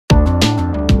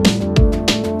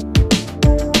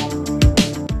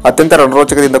ಅತ್ಯಂತ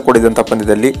ರಣರೋಚಕದಿಂದ ಕೂಡಿದಂತಹ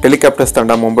ಪಂದ್ಯದಲ್ಲಿ ಡೆಲ್ಲಿ ಕ್ಯಾಪಿಟಲ್ಸ್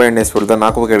ತಂಡ ಮುಂಬೈ ಇಂಡಿಯನ್ಸ್ ವಿರುದ್ಧ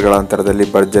 4 ವಿಕೆಟ್ಗಳ ಅಂತರದಲ್ಲಿ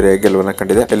ಭರ್ಜರಿಯಾಗಿ ಗೆಲುವನ್ನು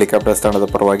ಕಂಡಿದೆ. ಡೆಲ್ಲಿ ಕ್ಯಾಪಿಟಲ್ಸ್ ತಂಡದ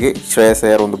ಪರವಾಗಿ ಶ್ರೇಯಸ್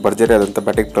ಅಯ್ಯರ್ ಒಂದು ಭರ್ಜರಿಯಾದಂತಹ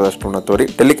ಬ್ಯಾಟಿಂಗ್ ಪ್ರದರ್ಶನವನ್ನು ತೋರಿ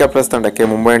ಡೆಲ್ಲಿ ಕ್ಯಾಪಿಟಲ್ಸ್ ತಂಡಕ್ಕೆ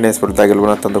ಮುಂಬೈ ಇಂಡಿಯನ್ಸ್ ವಿರುದ್ಧ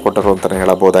ಗೆಲುವನ್ನು ತಂದುಕೊಟ್ಟರು ಅಂತಾನೆ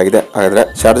ಹೇಳಬಹುದಾಗಿದೆ. ಹಾಗಾದ್ರೆ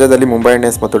ಶಾರ್ಜಾದಲ್ಲಿ ಮುಂಬೈ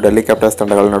ಇಂಡಿಯನ್ಸ್ ಮತ್ತು ಡೆಲ್ಲಿ ಕ್ಯಾಪಿಟಲ್ಸ್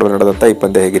ತಂಡಗಳ ನಡುವೆ ನಡೆದಂತಹ ಈ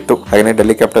ಪಂದ್ಯ ಹೇಗಿತ್ತು, ಹಾಗೆ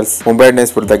ಡೆಲ್ಲಿ ಕ್ಯಾಪಿಟಲ್ಸ್ ಮುಂಬೈ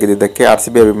ಇಂಡಿಯನ್ಸ್ ವಿರುದ್ಧ ಗೆದ್ದಿದ್ದಕ್ಕೆ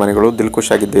ಆರ್ಸಿಬಿ ಅಭಿಮಾನಿಗಳು ದಿಲ್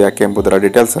ಖುಷ್ ಆಗಿದ್ದು ಯಾಕೆ ಎಂಬುದರ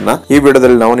ಡೀಟೇಲ್ಸ್ ಅನ್ನ ಈ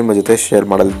ವಿಡಿಯೋದಲ್ಲಿ ನಾವು ನಿಮ್ಮ ಜೊತೆ ಶೇರ್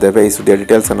ಮಾಡಲಿದ್ದೇವೆ. ಈ ಸುದ್ದಿಯ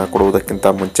ಡೀಟೇಲ್ಸ್ ಅನ್ನ ಕೊಡುವುದಕ್ಕಿಂತ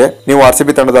ಮುಂಚೆ ನೀವು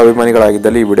ಆರ್ಸಿಬಿ ತಂಡದ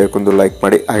ಅಭಿಮಾನಿಗಳಾಗಿದ್ದಲ್ಲಿ ಈ ವಿಡಿಯೋಕ್ಕೊಂದು ಲೈಕ್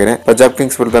ಮಾಡಿ. ಹಾಗೆ ಪಂಜಾಬ್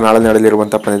ಕಿಂಗ್ಸ್ ವಿರುದ್ಧ ನಾಳೆ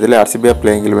ನಡೆಯಲಿರುವಂತಹ ಪಂದ್ಯದಲ್ಲಿ ಆರ್ಸಿಬಿಯ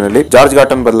ಪ್ಲೇಯಿಂಗ್ ಇಲೆವೆನ್ನಲ್ಲಿ ಜಾರ್ಜ್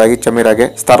ಗಾಟನ್ ಬದಲಾಗಿ ಚಮೀರಾಗೆ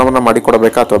ಸ್ಥಾನವನ್ನ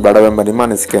ಮಾಡಿಕೊಡಬೇಕಾ ಅಥವಾ ಬೇಡವೆಂಬ ನಿಮ್ಮ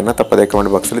ಅನಿಸಿಕೆಯನ್ನ ತಪ್ಪದೇ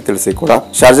ಕಮೆಂಟ್ ಬಾಕ್ಸ್ ಅಲ್ಲಿ ತಿಳಿಸಿ ಕೂಡ.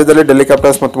 ಶಾರ್ಜಾದಲ್ಲಿ ಡೆಲ್ಲಿ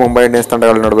ಕ್ಯಾಪಿಟಲ್ಸ್ ಮತ್ತು ಮುಂಬೈ ಇಂಡಿಯನ್ಸ್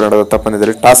ತಂಡಗಳ ನಡುವೆ ನಡೆದಂತಹ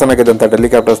ಪಂದ್ಯದಲ್ಲಿ ಟಾಸ್ ಅನ್ನು ಗೆದ್ದಂತ ಡೆಲ್ಲಿ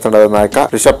ಕ್ಯಾಪಿಟಲ್ಸ್ ತಂಡದ ನಾಯಕ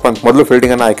ರಿಷಬ್ ಪಂತ್ ಮೊದಲು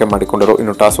ಫೀಲ್ಡಿಂಗ್ ಅನ್ನು ಆಯ್ಕೆ ಮಾಡಿಕೊಂಡರು.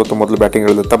 ಇನ್ನು ಟಾಸ್ ಹೊತ್ತು ಮೊದಲು ಬ್ಯಾಟಿಂಗ್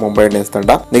ಇಳಿದಂತ ಮುಂಬೈ ಇಂಡಿಯನ್ಸ್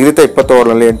ತಂಡ ನಿಗದಿತ 20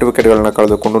 ಓವರ್ನಲ್ಲಿ 8 ವಿಕೆಟ್ಗಳನ್ನು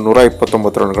ಕಳೆದುಕೊಂಡು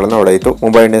 129 ರನ್ಗಳನ್ನು ಹೊಡೆಯಿತು.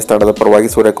 ಮುಂಬೈ ಇಂಡಿಯನ್ಸ್ ತಂಡದ ಪರವಾಗಿ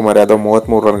ಸೂರ್ಯಕುಮಾರ್ ಯಾದವ್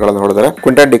 33 ರನ್ಗಳನ್ನು ಹೊಡೆದರೆ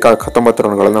ಕ್ವಿಂಟನ್ ಡಿಕಾಕ್ 19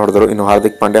 ರನ್ಗಳನ್ನು ಹೊಡೆದರು. ಇನ್ನು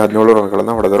ಹಾರ್ದಿಕ್ ಪಾಂಡ್ಯ 17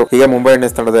 ರನ್ಗಳನ್ನು ಹೊಡೆದರು. ಹೀಗೆ ಮುಂಬೈ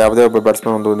ಇಂಡಿಯನ್ಸ್ ತಂಡದ ಯಾವುದೇ ಒಬ್ಬ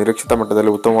ಬ್ಯಾಟ್ಸ್ಮನ್ ಒಂದು ನಿರೀಕ್ಷಿತ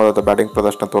ಮಟ್ಟದಲ್ಲಿ ಉತ್ತಮವಾದ ಬ್ಯಾಟಿಂಗ್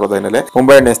ಪ್ರದರ್ಶನ ತೋರದ ಹಿನ್ನೆಲೆ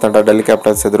ಮುಂಬೈ ಇಂಡಿಯನ್ಸ್ ತಂಡ ಡೆಲ್ಲಿ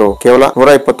ಕ್ಯಾಪಿಟಲ್ಸ್ ಎದುರು ಕೇವಲ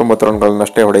 129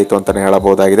 ರನ್ಗಳನ್ನಷ್ಟೇ ಹೊಡೆಯಿತು ಅಂತಾನೆ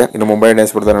ಹೇಳಬಹುದಾಗಿದೆ. ಇನ್ನು ಮುಂಬೈ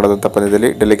ಇಂಡಿಯನ್ಸ್ ವಿರುದ್ಧ ನಡೆದಂತಹ ಪಂದ್ಯದಲ್ಲಿ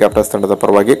ಡೆಲ್ಲಿ ಕ್ಯಾಪಿಟಲ್ಸ್ ತಂಡದ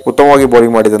ಪರವಾಗಿ ಉತ್ತಮವಾಗಿ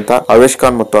ಬೌಲಿಂಗ್ ಮಾಡಿದಂತ ಅವೇಶ್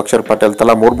ಖಾನ್ ಮತ್ತು ಅಕ್ಷರ್ ಪಟೇಲ್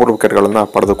ತಲಾ 3 ವಿಕೆಟ್ಗಳನ್ನು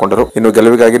ಪಡೆದುಕೊಂಡರು. ಇನ್ನು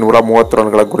ಗೆಲುವಿಗಾಗಿ 130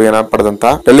 ರನ್ಗಳ ಗುರಿಯನ್ನು ಪಡೆದಂತ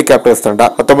ಡೆಲ್ಲಿ ಕ್ಯಾಪಿಟಲ್ಸ್ ತಂಡ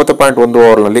 19.1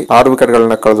 ಓವರ್ನಲ್ಲಿ 6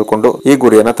 ವಿಕೆಟ್ಗಳನ್ನು ಕಳೆದುಕೊಂಡು ಈ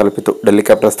ಗುರಿಯನ್ನು ತಲುಪಿತು. ಡೆಲ್ಲಿ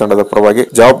ಕ್ಯಾಪಿಟಲ್ಸ್ ತಂಡದ ಪರವಾಗಿ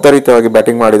ಜವಾಬ್ದಾರಿಯುತವಾಗಿ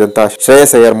ಬ್ಯಾಟಿಂಗ್ ಮಾಡಿದಂತ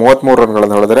ಶ್ರೇಯಸ್ ಅಯ್ಯರ್ 33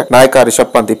 ರನ್ಗಳನ್ನು ಹೊಡೆದರೆ ನಾಯಕ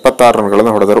ರಿಷಬ್ ಪಂತ್ 26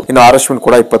 ರನ್ಗಳನ್ನು ಹೊಡೆದರು. ಇನ್ನು ಆರ್ ಅಶ್ವಿನ್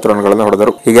ಕೂಡ 20 ರನ್ಗಳನ್ನು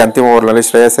ಹೊಡೆದರು. ಹೀಗೆ ಅಂತಿಮ ಓವರ್ನಲ್ಲಿ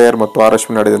ಶ್ರೇಯಸ್ ಅಯ್ಯರ್ ಮತ್ತು ಆರ್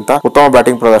ಅಶ್ವಿನ್ ನಡೆದಂತ ಉತ್ತಮ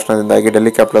ಬ್ಯಾಟಿಂಗ್ ಪ್ರದರ್ಶನದಿಂದಾಗಿ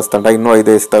ಡೆಲ್ಲಿ ಕ್ಯಾಪಿಟಲ್ಸ್ ತಂಡ ಇನ್ನೂ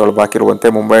 5 ಎಸೆತಗಳು ಬಾಕಿ ಇರುವಂತೆ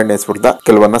ಮುಂಬೈ ಇಂಡಿಯನ್ಸ್ ವಿರುದ್ಧ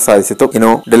ಗೆಲುವನ್ನು ಸಾಧಿಸಿತು.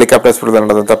 ಇನ್ನು ಡೆಲ್ಲಿ ಕ್ಯಾಪಿಟಲ್ಸ್ ವಿರುದ್ಧ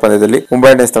ನಡೆದಂತಹ ಪಂದ್ಯದಲ್ಲಿ ಮುಂಬೈ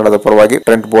ಇಂಡಿಯನ್ಸ್ ತಂಡದ ಪರವಾಗಿ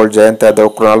ಟ್ರೆಂಟ್ ಬೋಲ್ಟ್, ಜಯಂತ್ ಯಾದವ್,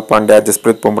 ಕೃಣಾಲ್ ಪಾಂಡ್ಯ,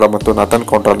 ಜಸ್ಪ್ರೀತ್ ಬುಮ್ರಾ ಮತ್ತು ನಾಥನ್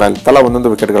ಕೌಂಟರ್ನೈಲ್ ತಲಾ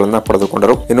 1 ವಿಕೆಟ್ಗಳನ್ನು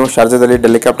ಪಡೆದುಕೊಂಡರು. ಇನ್ನು ಶಾರ್ಜಾದಲ್ಲಿ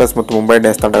ಡೆಲ್ಲಿ ಕ್ಯಾಪಿಟಲ್ಸ್ ಮತ್ತು ಮುಂಬೈ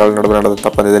ಇಂಡಿಯನ್ಸ್ ತಂಡಗಳ ನಡುವೆ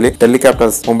ನಡೆದಂತಹ ಪಂದ್ಯದಲ್ಲಿ ಡೆಲ್ಲಿ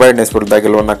ಕ್ಯಾಪಿಟಲ್ಸ್ ಮುಂಬೈ ಇಂಡಿಯನ್ಸ್ ವಿರುದ್ಧ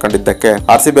ಗೆಲುವನ್ನು ಕಂಡಿದ್ದಕ್ಕೆ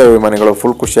ಆರ್ಸಿಬಿ ಅಭಿಮಾನಿಗಳು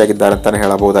ಫುಲ್ ಖುಷಿಯಾಗಿದ್ದಾರೆ ಅಂತಾನೆ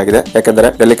ಹೇಳಬಹುದಾಗಿದೆ. ಯಾಕೆಂದರೆ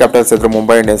ಡೆಲ್ಲಿ ಕ್ಯಾಪಿಟಲ್ಸ್ ಎದುರು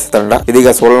ಮುಂಬೈ ಇಂಡಿಯನ್ಸ್ ತಂಡ ಇದೀಗ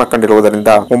ಸೋಲನ್ನು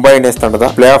ಕಂಡಿರುವುದರಿಂದ ಮುಂಬೈ ಇಂಡಿಯನ್ಸ್ ತಂಡದ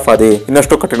ಪ್ಲೇ ಆಫ್ ಹಾದಿ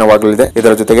ಇನ್ನಷ್ಟು ಕಠಿಣವಾಗಲಿದೆ.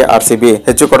 ಇದರ ಜೊತೆಗೆ ಆರ್ಸಿಬಿ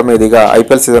ಹೆಚ್ಚು ಕಡಿಮೆ ಇದೀಗ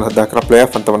ಐಪಿಎಲ್ ಸೀಸನ್ 14ರ ಪ್ಲೇ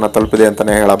ಆಫ್ ಹಂತವನ್ನು ತಲುಪಿದೆ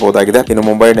ಅಂತಾನೆ ಹೇಳಬಹುದಾಗಿದೆ. ಇನ್ನು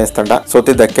ಮುಂಬೈ ಇಂಡಿಯನ್ಸ್ ತಂಡ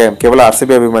ಸೋತಿದ್ದಕ್ಕೆ ಕೇವಲ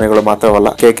ಆರ್ಸಿಬಿ ಅಭಿಮಾನಿಗಳು ಮಾತ್ರವಲ್ಲ,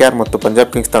 ಕೆಕೆಆರ್ ಮತ್ತು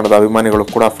ಪಂಜಾಬ್ ಕಿಂಗ್ಸ್ ತಂಡದ ಅಭಿಮಾನಿಗಳು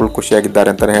ಕೂಡ ಫುಲ್ ಖುಷಿಯಾಗಿದ್ದಾರೆ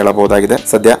ಅಂತಾನೆ ಹೇಳಬಹುದಾಗಿದೆ.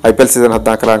 ಸದ್ಯ ಐಪಿಎಲ್ ಸೀಸನ್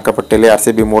 14ರ ಅಂಕಪಟ್ಟಿಯಲ್ಲಿ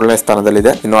ಆರ್ಸಿಬಿ 3ನೇ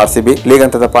ಸ್ಥಾನದಲ್ಲಿದೆ. ಇನ್ನು ಆರ್ಸಿಬಿ ಲೀಗ್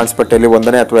ಹಂತದ ಪಾಯಿಂಟ್ಸ್ ಪಟ್ಟಿಯಲ್ಲಿ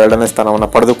 1ನೇ ಅಥವಾ 2ನೇ ಸ್ಥಾನವನ್ನು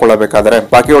ಪಡೆದುಕೊಳ್ಳಬೇಕಾದರೆ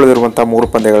ಬಾಕಿ ಉಳಿದಿರುವಂತಹ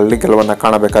 3 ಪಂದ್ಯಗಳಲ್ಲಿ ಗೆಲುವನ್ನು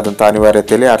ಕಾಣಬೇಕಾದಂತಹ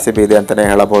ಅನಿವಾರ್ಯತೆಯಲ್ಲಿ ಆರ್ಸಿಬಿ ಇದೆ ಅಂತಾನೆ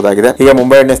ಹೇಳಬಹುದಾಗಿದೆ. ಈಗ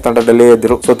ಮುಂಬೈ ಇಂಡಿಯನ್ಸ್ ತಂಡ ಡೆಲ್ಲಿ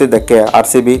ಎದುರು ಸೋತಿದ್ದಕ್ಕೆ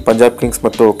ಆರ್ಸಿಬಿ, ಪಂಜಾಬ್ ಕಿಂಗ್ಸ್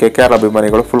ಮತ್ತು ಕೆಕೆಆರ್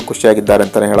ಅಭಿಮಾನಿಗಳು ಫುಲ್ ಖುಷಿಯಾಗಿದ್ದಾರೆ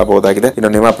ಅಂತಾನೆ ಹೇಳಬಹುದಾಗಿದೆ.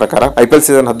 ಇನ್ನು ನಿಮ್ಮ ಪ್ರಕಾರ ಐಪಿಎಲ್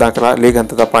ಸೀಸನ್ 14ರ ಲೀಗ್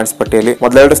ಹಂತದ ಪಾಯಿಂಟ್ಸ್ ಪಟ್ಟಿಯಲ್ಲಿ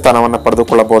ಮೊದಲೆರಡು ಸ್ಥಾನವನ್ನು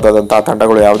ಪಡೆದುಕೊಳ್ಳಬಹುದಾದಂತಹ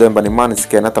ತಂಡಗಳು ಯಾವುದೇ ಎಂಬ ನಿಮ್ಮ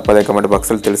ಅನಿಸಿಕೆಯನ್ನು ತಪ್ಪದೇ ಕಮೆಂಟ್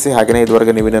ಬಾಕ್ಸ್ ಅಲ್ಲಿ ತಿಳಿಸಿ. ಹಾಗೆಯೇ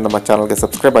ಇದುವರೆಗೆ ನೀವು ನಮ್ಮ ಚಾನಲ್ಗೆ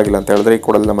ಸಬ್ಸ್ಕ್ರೈಬ್ ಆಗಿಲ್ಲ ಅಂತ ಹೇಳಿದ್ರೆ ಈ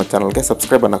ಕೂಡಲೇ ನಮ್ಮ ಚಾನಲ್ಗೆ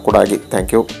ಸಬ್ಸ್ಕ್ರೈಬ್ ಅನ್ನು ಕೂಡ ಆಗಿ.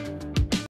 Thank you.